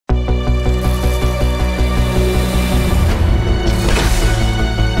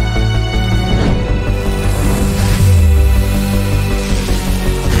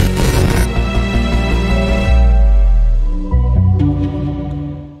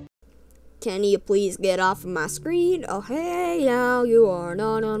Can you please get off of my screen? Oh, hey, now you are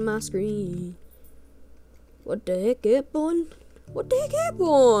not on my screen. What the heck happened? What the heck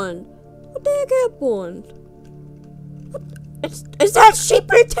happened? What the heck happened? What? Is that sheep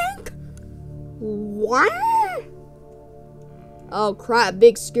in a tank? What? Oh crap,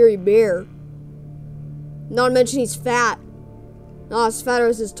 big scary bear. Not to mention he's fat. Not as fat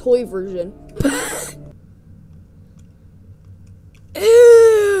as his toy version.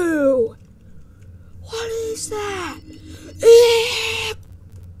 Ew! What is that? Ew!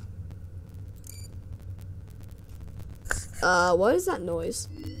 What is that noise?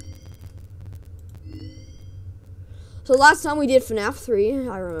 So last time we did FNAF 3,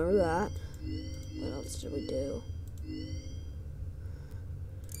 I remember that. What else did we do?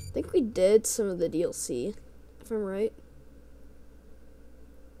 I think we did some of the DLC, if I'm right.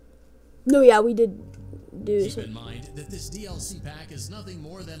 No, yeah, we did do Keep in mind that this DLC pack is nothing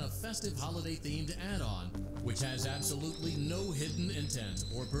more than a festive holiday-themed add-on, which has absolutely no hidden intent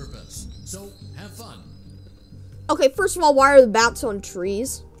or purpose. So, have fun. Okay, first of all, why are the bats on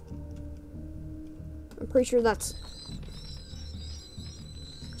trees? I'm pretty sure that's...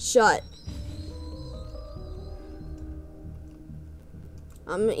 Shut.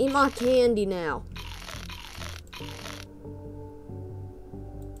 I'm gonna eat my candy now.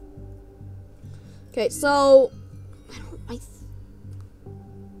 Okay, so...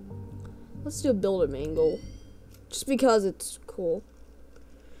 let's do a build a mangle. Just because it's cool.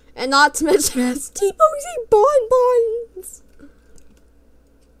 And not to mention it has T-posing bonbons!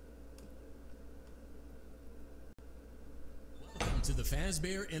 Welcome to the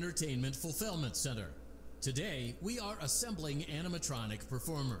Fazbear Entertainment Fulfillment Center. Today, we are assembling animatronic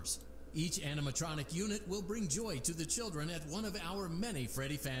performers. Each animatronic unit will bring joy to the children at one of our many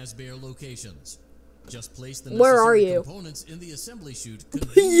Freddy Fazbear locations. Just place the necessary components in the assembly chute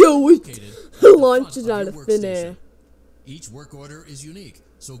conveniently located launches out of thin air. Each work order is unique,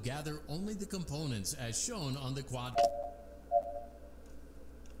 so gather only the components as shown on the quad.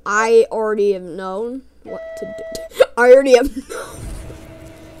 I already have known what to do. I already have known.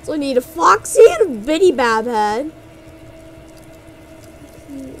 So I need a Foxy and a Bitty Bab head.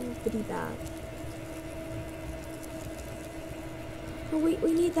 Bitty Bab. Oh wait,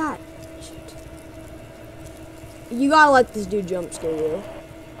 we need that. Shoot. You gotta let this dude jump scare you.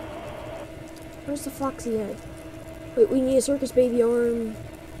 Where's the Foxy head? Wait, we need a circus baby arm.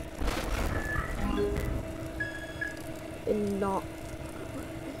 And not.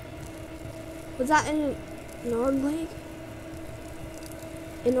 Was that an arm leg?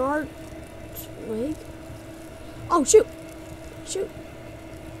 An arm leg? Oh, shoot! Shoot!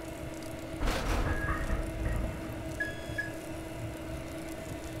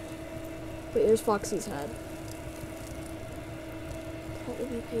 Wait, there's Foxy's head.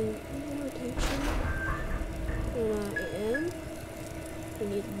 Probably paying more attention than I am. We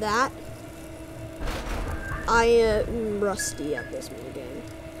need that. I am rusty at this minigame.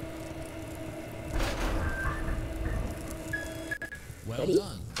 Well Ready?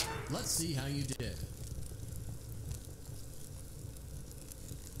 done. Let's see how you did.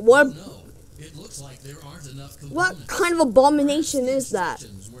 What? Oh, no. It looks like there aren't enough components. What kind of abomination is that?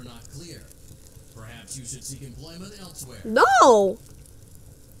 Were not clear. Perhaps you should seek employment elsewhere. No!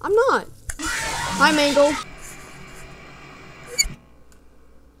 I'm not. Hi, Mangle.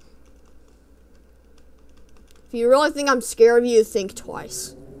 If you really think I'm scared of you, think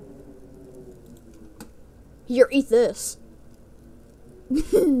twice. Here, eat this.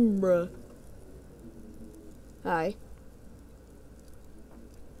 Bruh. Hi.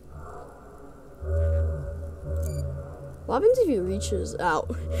 What happens if he reaches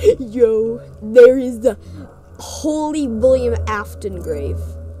out? Yo, there is the Holy William Afton grave.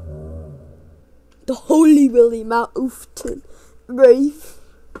 The Holy William Afton grave.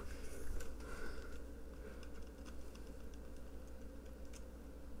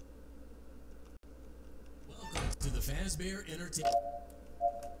 Welcome to the Fazbear Entertainment.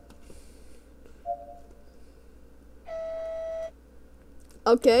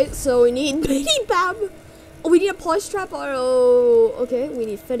 Okay, so we need Bitty Bab. Oh, we need a plush trap. Oh, okay. We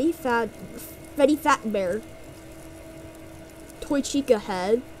need Fetty Fat Bear. Toy Chica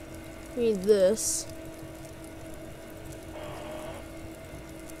head. We need this.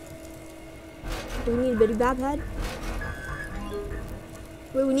 Do we need a Bitty Bab head?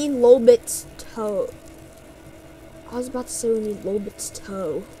 Wait, we need Lobit's toe. I was about to say we need Lobit's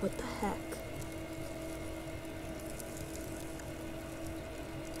toe. What the heck?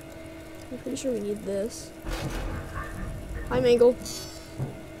 I'm pretty sure we need this. Hi, Mangle.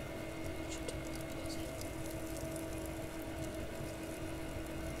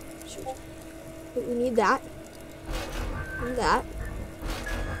 Shoot. But we need that. And that.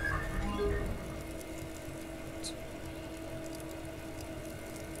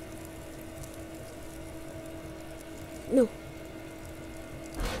 No.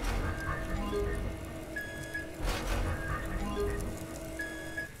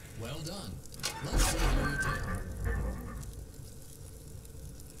 Well done. Let's see how you did.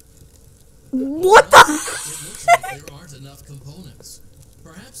 What the? It looks like there aren't enough components.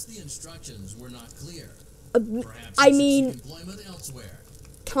 Perhaps the instructions were not clear. Perhaps I you should mean, seek employment elsewhere.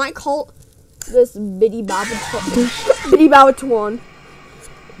 can I call this Biddy Babatwan?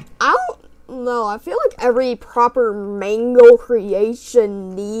 I don't know. I feel like every proper mango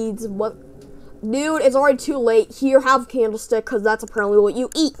creation needs what. Dude, it's already too late. Here, have a candlestick, because that's apparently what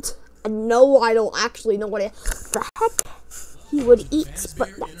you eat. And no, I don't actually know what the heck he would eat, but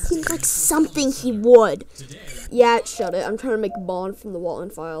that seems like something he would. Yeah, shut it. I'm trying to make a bond from the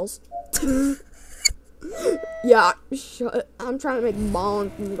Walton files. Yeah, shut it. I'm trying to make a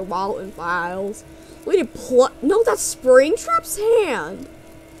bond from the Walton files. We need no, that's Springtrap's hand.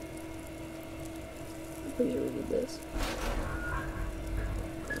 I'm pretty sure we did this.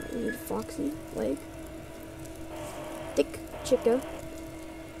 We need Foxy, leg. Thick chica.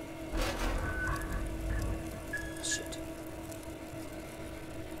 Shit.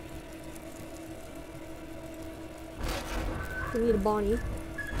 We need a Bonnie.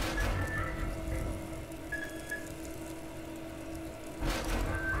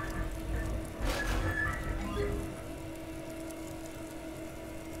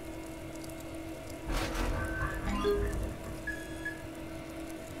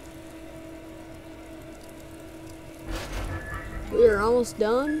 We are almost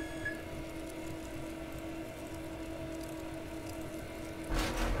done.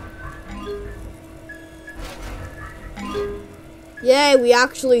 Yay, we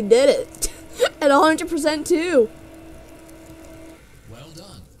actually did it. At 100% too. Well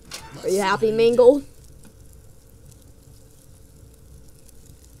done. Are you happy, Mangle?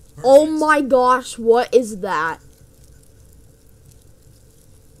 Oh my gosh, what is that?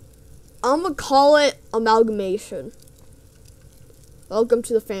 I'm gonna call it amalgamation. Welcome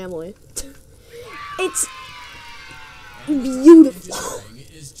to the family. It's beautiful. Engineering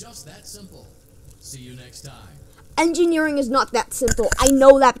is just that simple. See you next time. Engineering is not that simple. I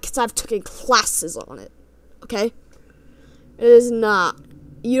know that because I've taken classes on it. Okay? It is not.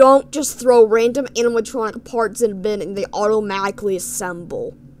 You don't just throw random animatronic parts in a bin and they automatically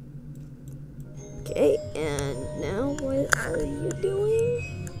assemble. Okay, and now what are you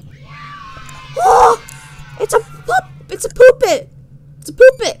doing? Oh! It's a pup! It's a poopit! It's a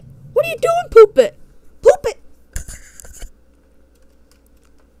poopit! What are you doing, poopit? Poopit!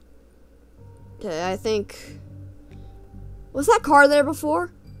 Okay, I think... Was that car there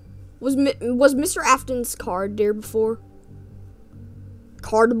before? Was Mr. Afton's car there before?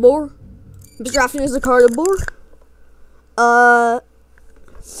 Cardboard? Mr. Afton is a cardboard?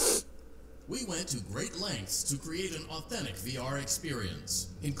 We went to great lengths to create an authentic VR experience,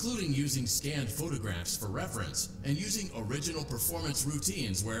 including using scanned photographs for reference and using original performance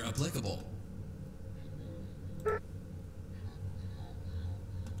routines where applicable.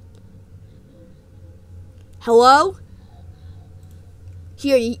 Hello?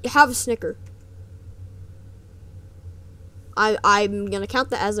 Here, you have a Snicker. I'm gonna count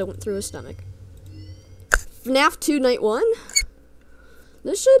that as I went through his stomach. FNAF 2 Night 1.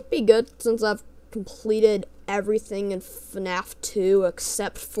 This should be good since I've completed everything in FNAF 2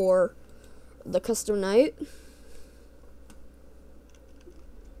 except for the custom night.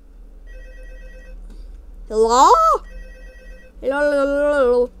 Hello?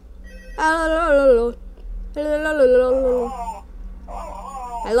 Hello? Hello? Hello?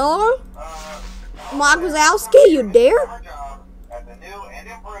 Hello? Mark Wazowski, you there? At the new and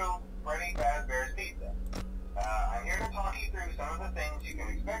improved Freddy Fazbear's Pizza. I'm here to talk you through some of the things you can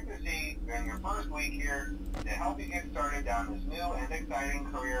expect to see during your first week here to help you get started down this new and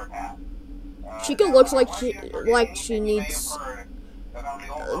exciting career path. Chica looks like she needs...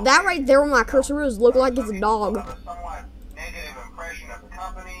 That right there where my cursor is look like it's a dog.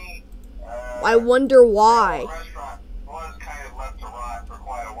 I wonder why.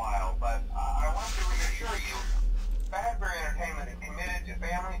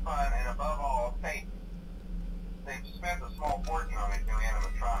 Spent a small fortune on these new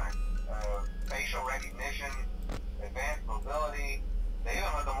animatronics. Facial recognition, advanced mobility, they even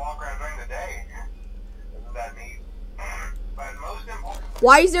let them walk around during the day. Isn't that neat? But most important...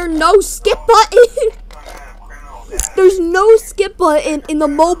 Why is there no skip button? There's no skip button in the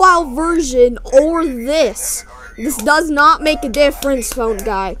mobile version or this. review. This does not make a difference, phone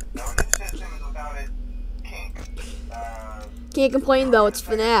guy. No new systems without its kinks. Can't complain though, it's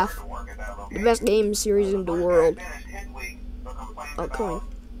FNAF. To work at that The location. best game series in the First guy world. finished his week, but complained Oh, coin. about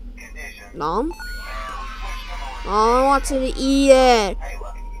conditions. Mom? And we switched him over to Oh, I want to eat it. Hey,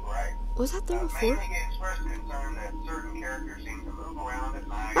 lucky you, right? Was that there before? Mainly he expressed concern that certain characters seem to move around at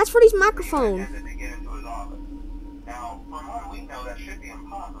night. That's Freddy's or even microphone. attempted to get into his office. Now, from what we know, that should be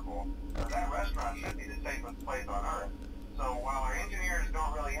impossible. That restaurant should be the safest place on Earth. So while our engineers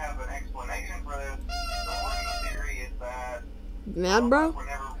don't really have an explanation for this, the working theory is that Mad, bro? we're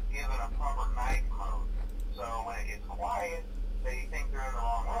never given a proper night mode. So when it gets quiet, they think they're in the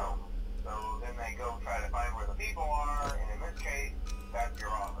wrong room. So then they go try to find where the people are, and in this case, that's your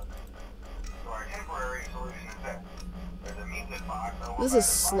office. So our temporary solution is this. There's a music box over This by is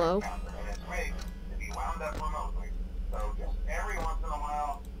the slow. prize counter, and it's rigged to be wound up remotely. So just every once in a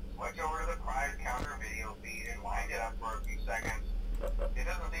while, switch over to the prize counter video feed and wind it up for a few seconds. It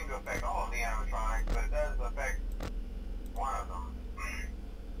doesn't seem to affect all of the animatronics, but it does affect one of them.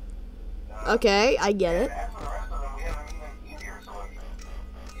 Okay, I get it. And as for the rest of them, we have an even easier solution.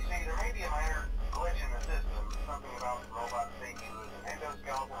 You see, there may be a minor glitch in the system, something about the robot thinking it was an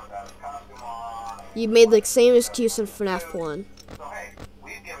endoskeleton without a costume on. You made the same excuse in FNAF 1. So hey,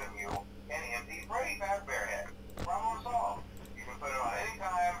 we've given you an empty Freddy Fazbear head. Problem solved. You can put it on any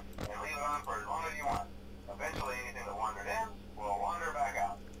time and leave it on for as long as you want. Eventually, anything that wandered in will wander back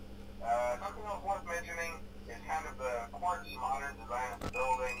out. Something else worth mentioning is kind of the quirky modern design of the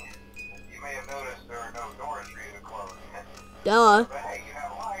building. You may have noticed there are no doors for you to close. Duh. But hey, you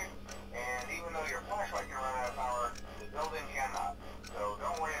have light, and even though your flashlight can run out of power, the building cannot. So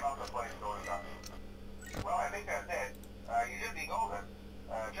don't worry about the place going dark. Well, I think that's it. You should be golden.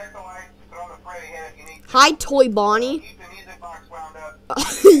 Check the lights, throw the Freddy head if you need to. Hi, Toy Bonnie. Keep the music box wound up.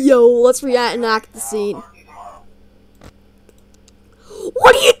 Yo, let's reenact the scene. I'll talk to you tomorrow.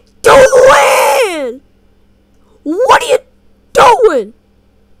 What are you doing? What are you doing?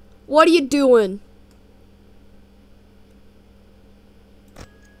 What are you doing?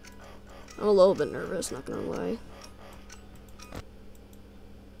 I'm a little bit nervous, not gonna lie.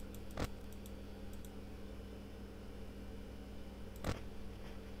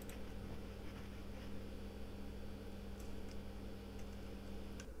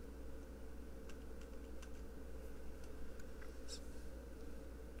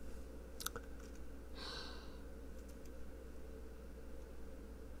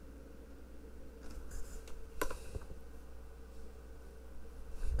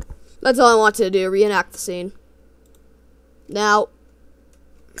 That's all I wanted to do, reenact the scene. Now,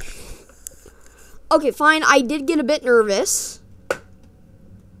 okay, fine, I did get a bit nervous.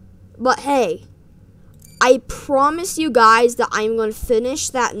 But hey, I promise you guys that I'm going to finish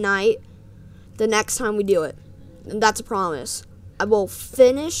that night the next time we do it. And that's a promise. I will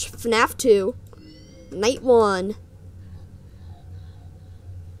finish FNAF 2, Night 1,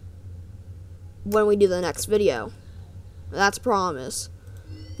 when we do the next video. That's a promise.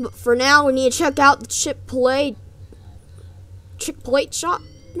 But for now, we need to check out the Chick-fil-A shop,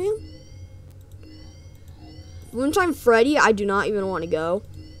 man. One Time Freddy, I do not even want to go.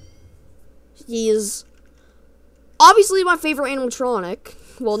 He is obviously my favorite animatronic.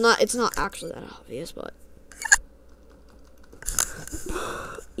 Well, it's not actually that obvious, but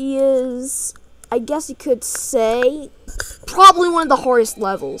he is, I guess you could say, probably one of the hardest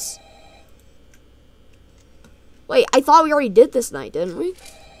levels. Wait, I thought we already did this night, didn't we?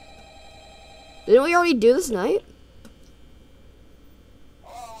 Didn't we already do this night?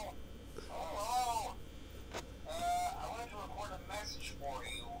 Hello? Hello? I wanted to record a message for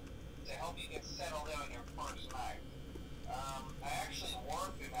you to help you get settled in on your first night. I actually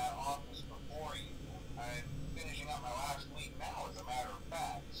worked in that office before you. I'm finishing up my last week now, as a matter of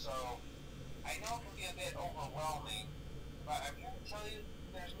fact. So, I know it can be a bit overwhelming, but I'm here to tell you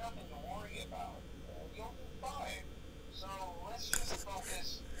there's nothing to worry about. You'll be fine. So, let's just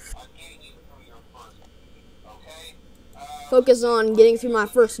focus on getting you through your first week, okay? Focus on getting through my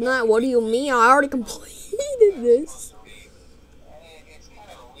first night. What do you mean? I already completed this. It's kind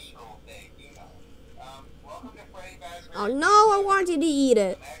of a legal thing, you know. Welcome to Freddy Fazbear. Oh no, I wanted to eat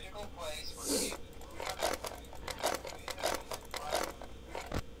it. Magical place where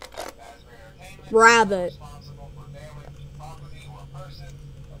kids Rabbit. responsible for damage to property or person.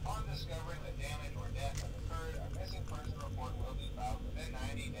 Upon discovering that damage or death has occurred, a missing person report will be filed within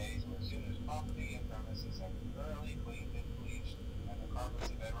 90 days or as soon as property and premises have been thoroughly cleaned and bleached and the carpets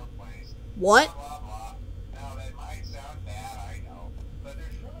have been replaced. What? Blah, blah, blah. Now that might sound bad, I know, but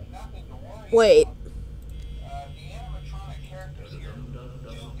there's really nothing to worry Wait. about. The animatronic characters here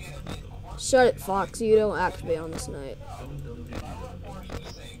do get a bit quirky. Shut it, Fox. You don't activate on this night.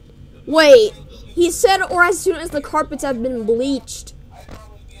 Wait. He said, or as soon as the carpets have been bleached.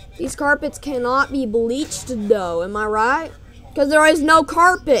 These carpets cannot be bleached, though. Am I right? Because there is no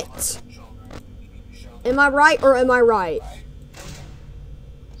carpet. Am I right or am I right?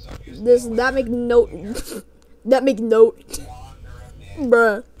 That make note. That make note.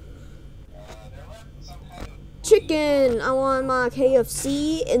 Bruh. Chicken. I want my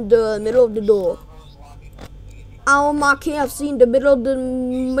KFC in the middle of the door. I want my KFC in the middle of the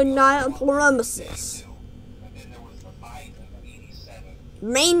midnight premises.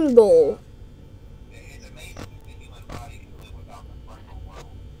 Mango.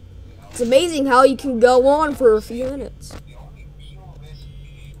 It's amazing how you can go on for a few minutes.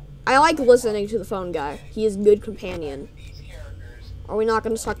 I like listening to the phone guy. He is a good companion. Are we not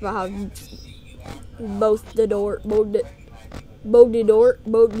going to talk about how both the door, both the door,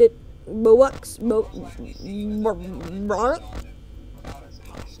 both the box, both.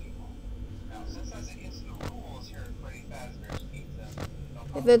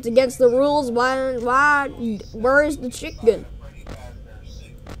 If it's against the rules, why, where is the chicken?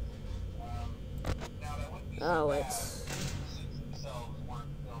 Oh, it's.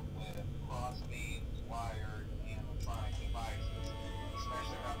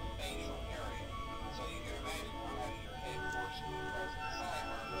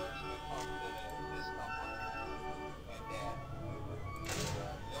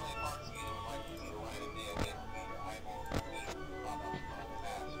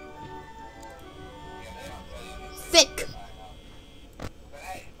 Thick.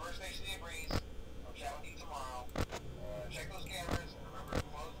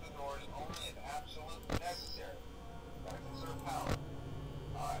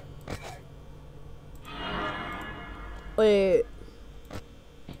 Wait.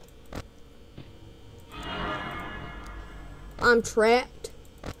 I'm trapped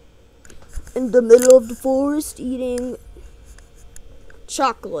in the middle of the forest eating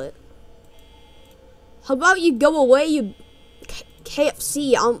chocolate. How about you go away, you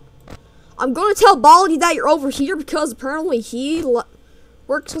KFC? I'm gonna tell Baldy that you're over here because apparently he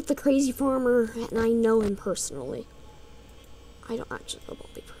works with the crazy farmer and I know him personally. I don't actually know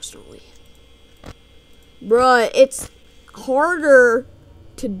Baldy personally. Bruh, it's harder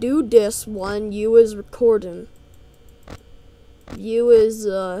to do this when you is recording. You is,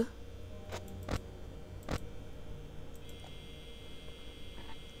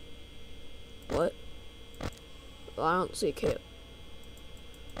 what? I don't see a kid.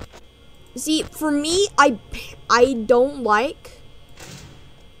 See, for me, I don't like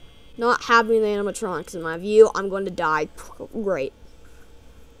not having the animatronics in my view. I'm going to die. Great.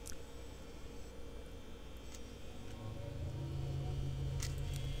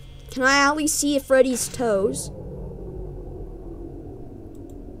 Can I at least see Freddy's toes?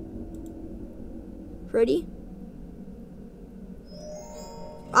 Freddy?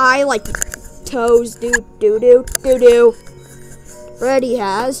 I like toes. Do. Freddy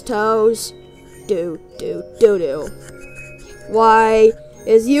has toes. Do. Why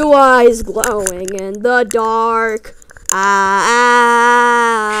is you eyes glowing in the dark?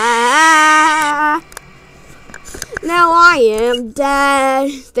 Now I am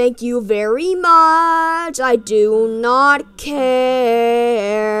dead. Thank you very much. I do not care.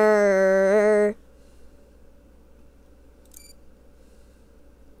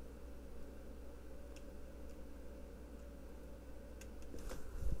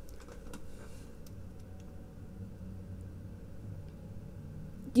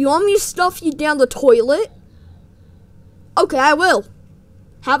 Do you want me to stuff you down the toilet? Okay, I will.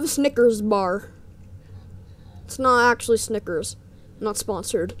 Have a Snickers bar. It's not actually Snickers. Not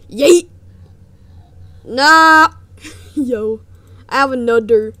sponsored. Yeet! Nah! Yo. I have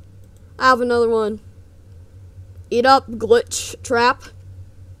another one. Eat up, glitch trap.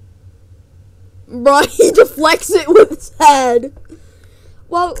 Bro, he deflects it with his head.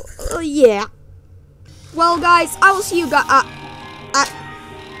 Well, yeah. Well, guys, I will see you guys.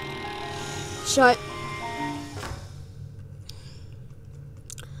 Shut.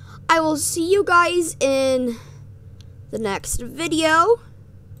 I will see you guys in the next video.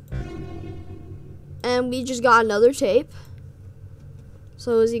 And we just got another tape.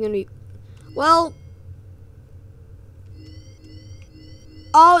 So is he gonna be, well,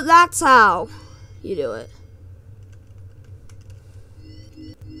 oh, that's how you do it.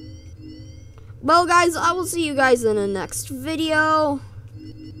 Well, guys, I will see you guys in the next video.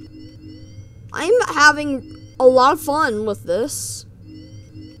 I'm having a lot of fun with this,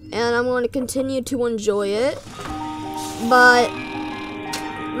 and I'm going to continue to enjoy it, but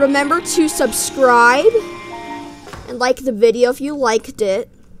remember to subscribe and like the video if you liked it.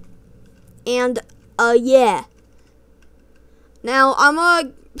 And, yeah. Now, I'm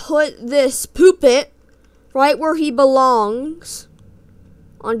gonna put this Poop-It right where he belongs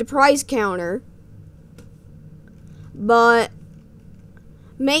on the prize counter. But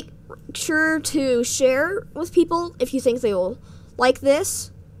make sure to share with people if you think they will like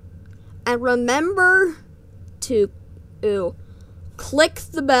this. And remember to click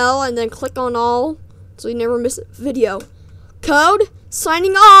the bell and then click on all so you never miss a video. Code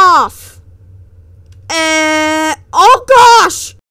signing off. Oh gosh!